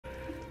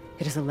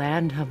It is a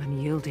land of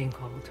unyielding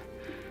cold.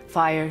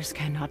 Fires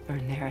cannot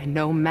burn there, and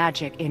no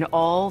magic in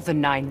all the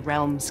 9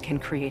 realms can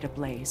create a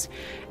blaze.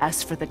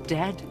 As for the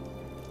dead,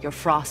 your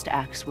frost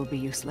axe will be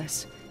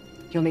useless.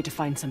 You'll need to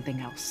find something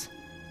else.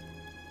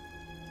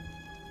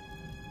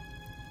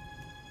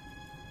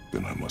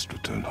 Then I must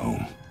return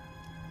home.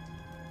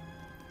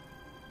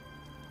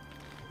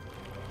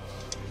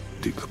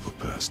 Dig up a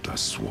past I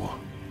swore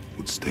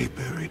would stay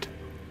buried.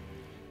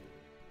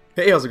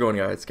 Hey, how's it going,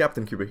 guys?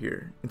 Captain Kuba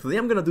here, and today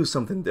I'm gonna do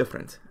something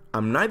different.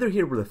 I'm neither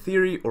here with a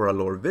theory or a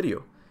lore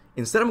video.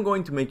 Instead, I'm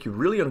going to make you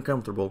really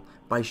uncomfortable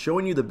by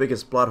showing you the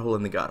biggest plot hole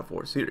in the God of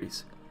War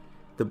series.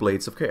 The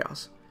Blades of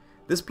Chaos.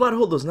 This plot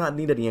hole does not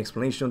need any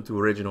explanation to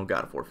original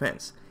God of War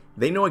fans.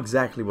 They know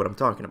exactly what I'm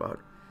talking about.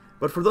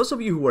 But for those of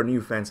you who are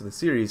new fans of the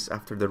series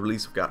after the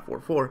release of God of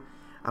War 4,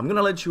 I'm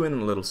gonna let you in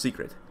on a little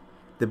secret.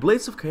 The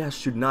Blades of Chaos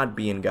should not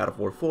be in God of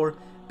War 4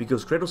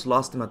 because Kratos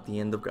lost them at the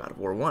end of God of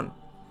War 1.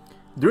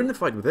 During the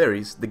fight with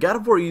Ares, the God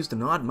of War used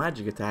an odd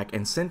magic attack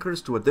and sent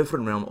Kratos to a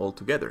different realm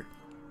altogether.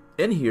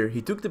 In here,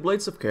 he took the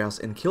Blades of Chaos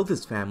and killed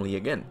his family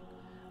again.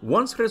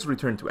 Once Kratos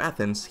returned to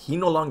Athens, he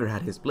no longer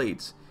had his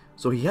blades,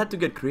 so he had to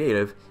get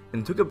creative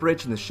and took a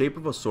bridge in the shape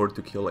of a sword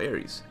to kill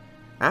Ares.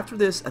 After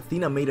this,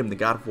 Athena made him the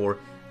God of War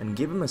and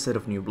gave him a set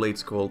of new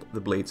blades called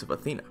the Blades of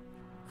Athena.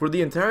 For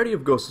the entirety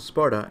of Ghost of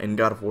Sparta and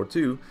God of War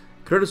 2,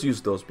 Kratos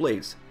used those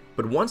blades,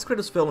 but once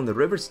Kratos fell in the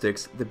river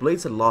Styx, the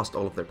blades had lost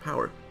all of their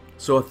power.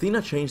 So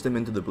Athena changed them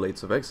into the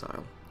Blades of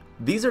Exile.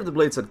 These are the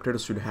blades that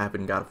Kratos should have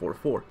in God of War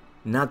 4,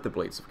 not the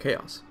Blades of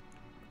Chaos.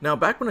 Now,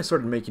 back when I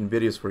started making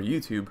videos for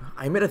YouTube,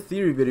 I made a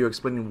theory video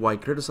explaining why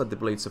Kratos had the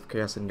Blades of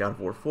Chaos in God of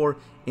War 4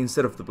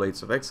 instead of the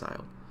Blades of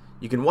Exile.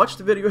 You can watch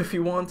the video if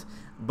you want,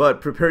 but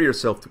prepare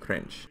yourself to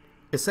cringe.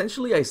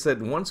 Essentially, I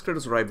said once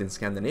Kratos arrived in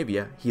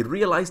Scandinavia, he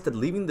realized that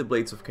leaving the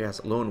Blades of Chaos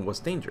alone was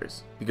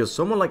dangerous, because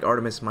someone like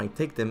Artemis might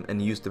take them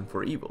and use them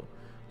for evil.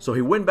 So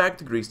he went back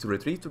to Greece to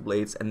retrieve the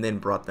blades and then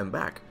brought them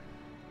back.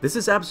 This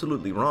is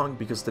absolutely wrong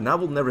because the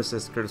novel never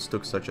says Kratos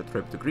took such a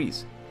trip to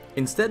Greece.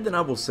 Instead, the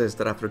novel says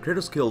that after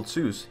Kratos killed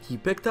Zeus, he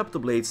picked up the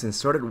blades and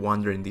started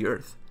wandering the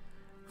earth.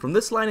 From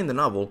this line in the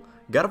novel,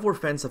 God of War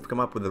fans have come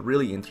up with a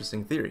really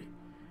interesting theory.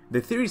 The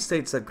theory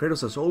states that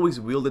Kratos has always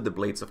wielded the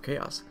Blades of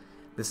Chaos.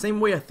 The same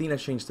way Athena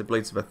changed the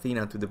Blades of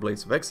Athena to the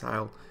Blades of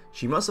Exile,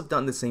 she must have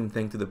done the same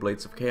thing to the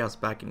Blades of Chaos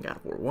back in God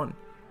of War 1.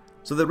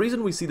 So the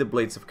reason we see the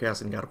Blades of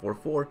Chaos in God of War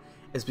 4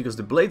 is because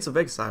the Blades of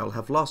Exile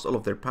have lost all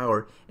of their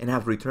power and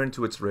have returned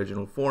to its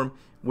original form,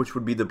 which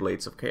would be the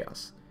Blades of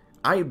Chaos.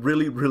 I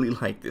really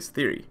like this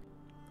theory.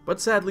 But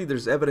sadly,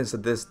 there's evidence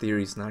that this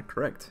theory is not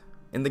correct.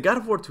 In the God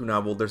of War 2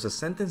 novel, there's a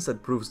sentence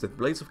that proves that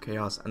Blades of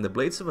Chaos and the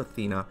Blades of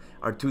Athena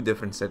are two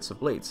different sets of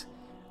blades.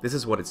 This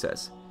is what it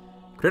says.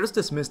 Kratos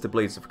dismissed the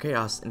Blades of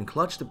Chaos and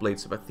clutched the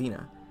Blades of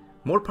Athena,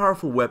 more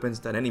powerful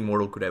weapons than any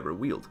mortal could ever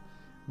wield.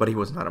 But he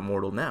was not a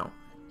mortal now.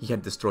 He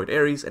had destroyed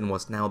Ares and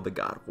was now the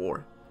God of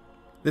War.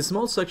 This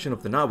small section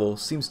of the novel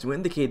seems to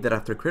indicate that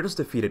after Kratos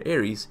defeated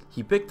Ares,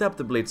 he picked up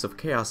the Blades of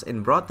Chaos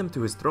and brought them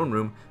to his throne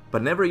room,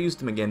 but never used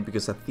them again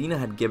because Athena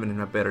had given him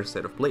a better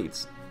set of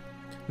blades.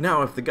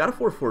 Now, if the God of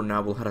War 4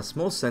 novel had a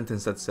small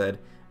sentence that said,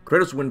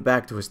 Kratos went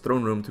back to his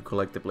throne room to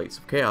collect the Blades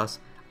of Chaos,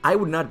 I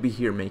would not be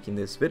here making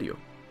this video.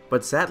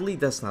 But sadly,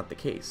 that's not the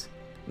case.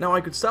 Now,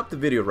 I could stop the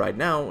video right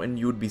now, and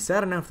you would be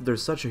sad enough that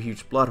there's such a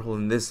huge plot hole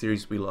in this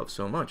series we love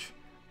so much.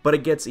 But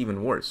it gets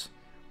even worse.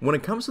 When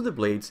it comes to the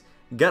blades,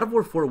 God of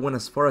War 4 went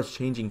as far as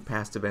changing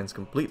past events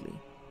completely.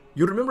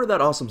 You remember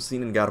that awesome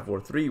scene in God of War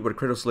 3 where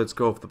Kratos lets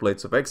go of the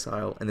Blades of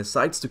Exile and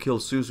decides to kill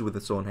Zeus with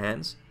its own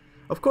hands?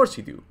 Of course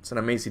you do, it's an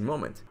amazing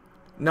moment.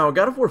 Now,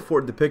 God of War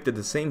 4 depicted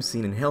the same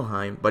scene in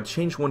Helheim, but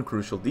changed one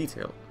crucial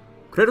detail.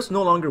 Kratos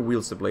no longer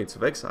wields the Blades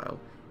of Exile,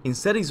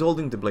 instead he's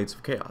holding the Blades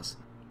of Chaos.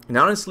 And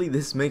honestly,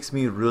 this makes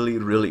me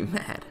really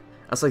mad.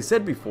 As I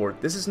said before,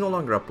 this is no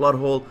longer a plot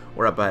hole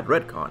or a bad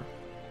retcon.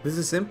 This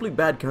is simply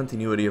bad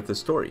continuity of the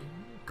story.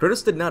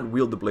 Kratos did not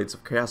wield the Blades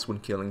of Chaos when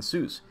killing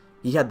Zeus.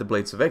 He had the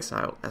Blades of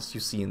Exile, as you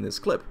see in this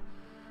clip.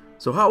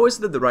 So how is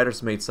it that the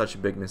writers made such a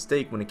big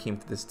mistake when it came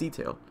to this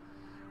detail?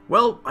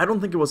 Well, I don't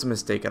think it was a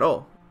mistake at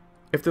all.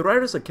 If the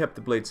writers had kept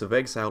the Blades of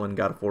Exile in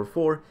God of War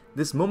 4,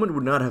 this moment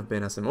would not have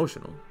been as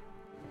emotional.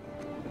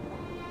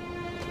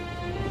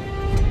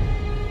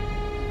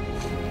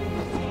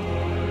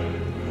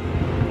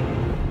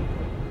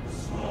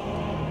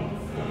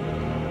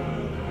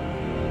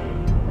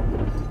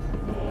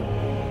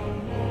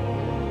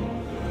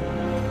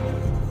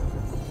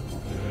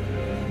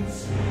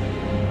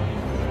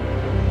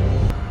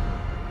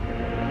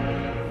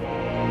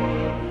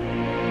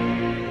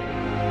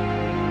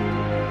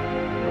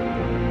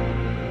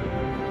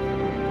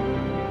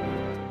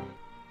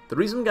 The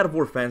reason God of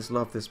War fans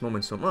love this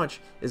moment so much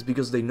is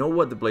because they know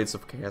what the Blades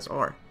of Chaos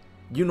are.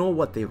 You know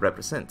what they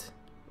represent.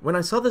 When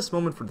I saw this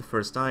moment for the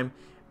first time,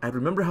 I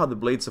remember how the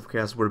Blades of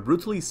Chaos were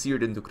brutally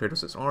seared into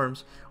Kratos'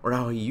 arms, or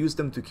how he used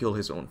them to kill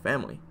his own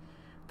family.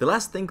 The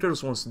last thing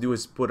Kratos wants to do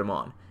is put them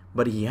on,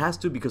 but he has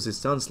to because his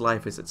son's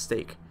life is at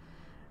stake.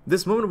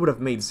 This moment would have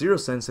made zero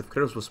sense if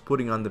Kratos was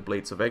putting on the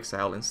Blades of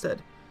Exile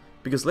instead.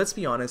 Because let's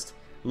be honest,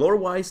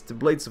 Lore-wise, the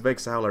Blades of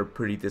Exile are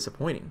pretty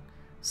disappointing.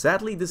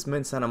 Sadly, this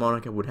meant Santa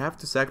Monica would have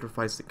to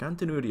sacrifice the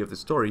continuity of the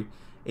story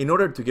in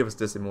order to give us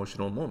this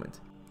emotional moment.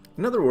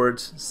 In other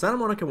words, Santa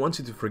Monica wants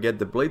you to forget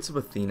the Blades of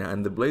Athena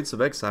and the Blades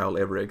of Exile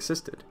ever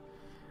existed.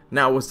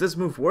 Now, was this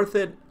move worth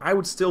it? I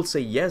would still say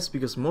yes,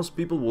 because most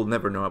people will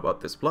never know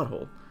about this plot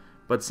hole.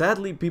 But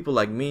sadly, people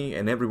like me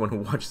and everyone who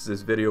watches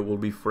this video will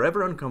be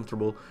forever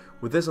uncomfortable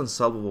with this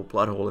unsolvable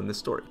plot hole in the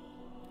story.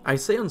 I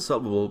say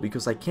unsolvable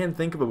because I can't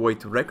think of a way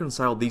to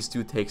reconcile these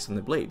two takes on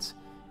the Blades.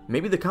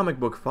 Maybe the comic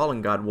book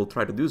Fallen God will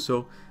try to do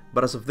so,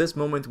 but as of this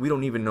moment we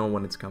don't even know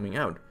when it's coming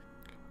out.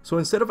 So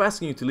instead of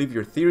asking you to leave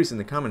your theories in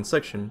the comment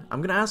section,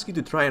 I'm gonna ask you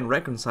to try and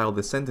reconcile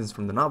the sentence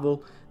from the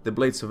novel, the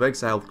Blades of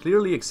Exile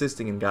clearly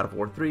existing in God of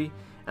War 3,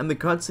 and the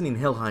cutscene in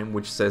Helheim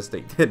which says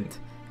they didn't.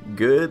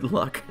 Good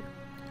luck!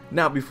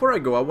 Now before I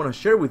go, I want to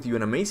share with you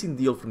an amazing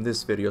deal from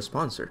this video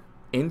sponsor,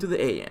 Into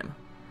the AM.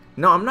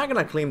 Now I'm not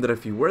gonna claim that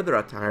if you wear their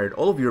attire,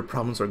 all of your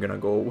problems are gonna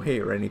go away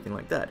or anything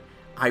like that.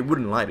 I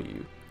wouldn't lie to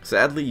you.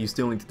 Sadly, you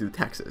still need to do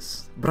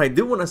taxes. But I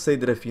do want to say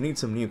that if you need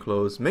some new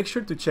clothes, make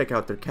sure to check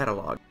out their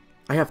catalog.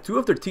 I have 2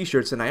 of their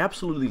t-shirts and I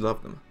absolutely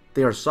love them.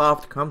 They are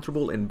soft,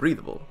 comfortable, and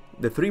breathable,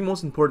 the 3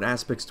 most important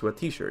aspects to a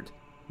t-shirt.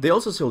 They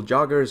also sell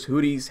joggers,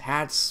 hoodies,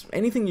 hats,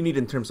 anything you need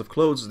in terms of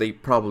clothes, they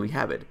probably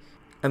have it.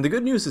 And the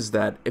good news is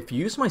that if you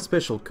use my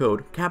special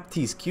code,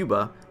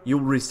 Kuba,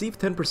 you'll receive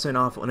 10%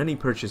 off on any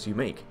purchase you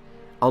make.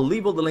 I'll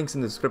leave all the links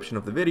in the description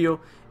of the video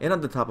and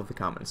at the top of the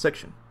comment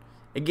section.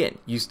 Again,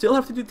 you still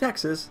have to do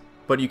taxes,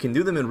 but you can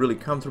do them in really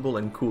comfortable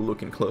and cool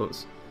looking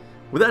clothes.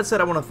 With that said,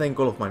 I want to thank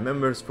all of my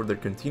members for their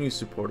continued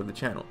support of the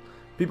channel.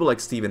 People like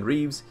Steven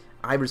Reeves,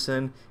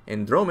 Iverson,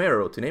 and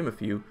Dromero, to name a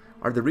few,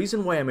 are the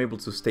reason why I'm able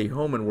to stay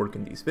home and work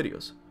in these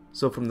videos.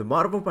 So from the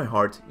bottom of my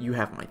heart, you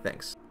have my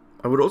thanks.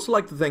 I would also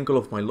like to thank all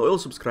of my loyal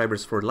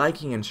subscribers for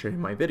liking and sharing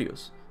my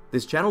videos.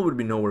 This channel would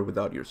be nowhere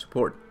without your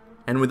support.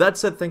 And with that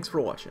said, thanks for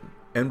watching,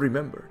 and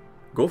remember,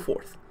 go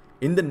forth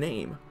in the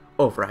name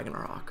of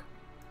Ragnarok.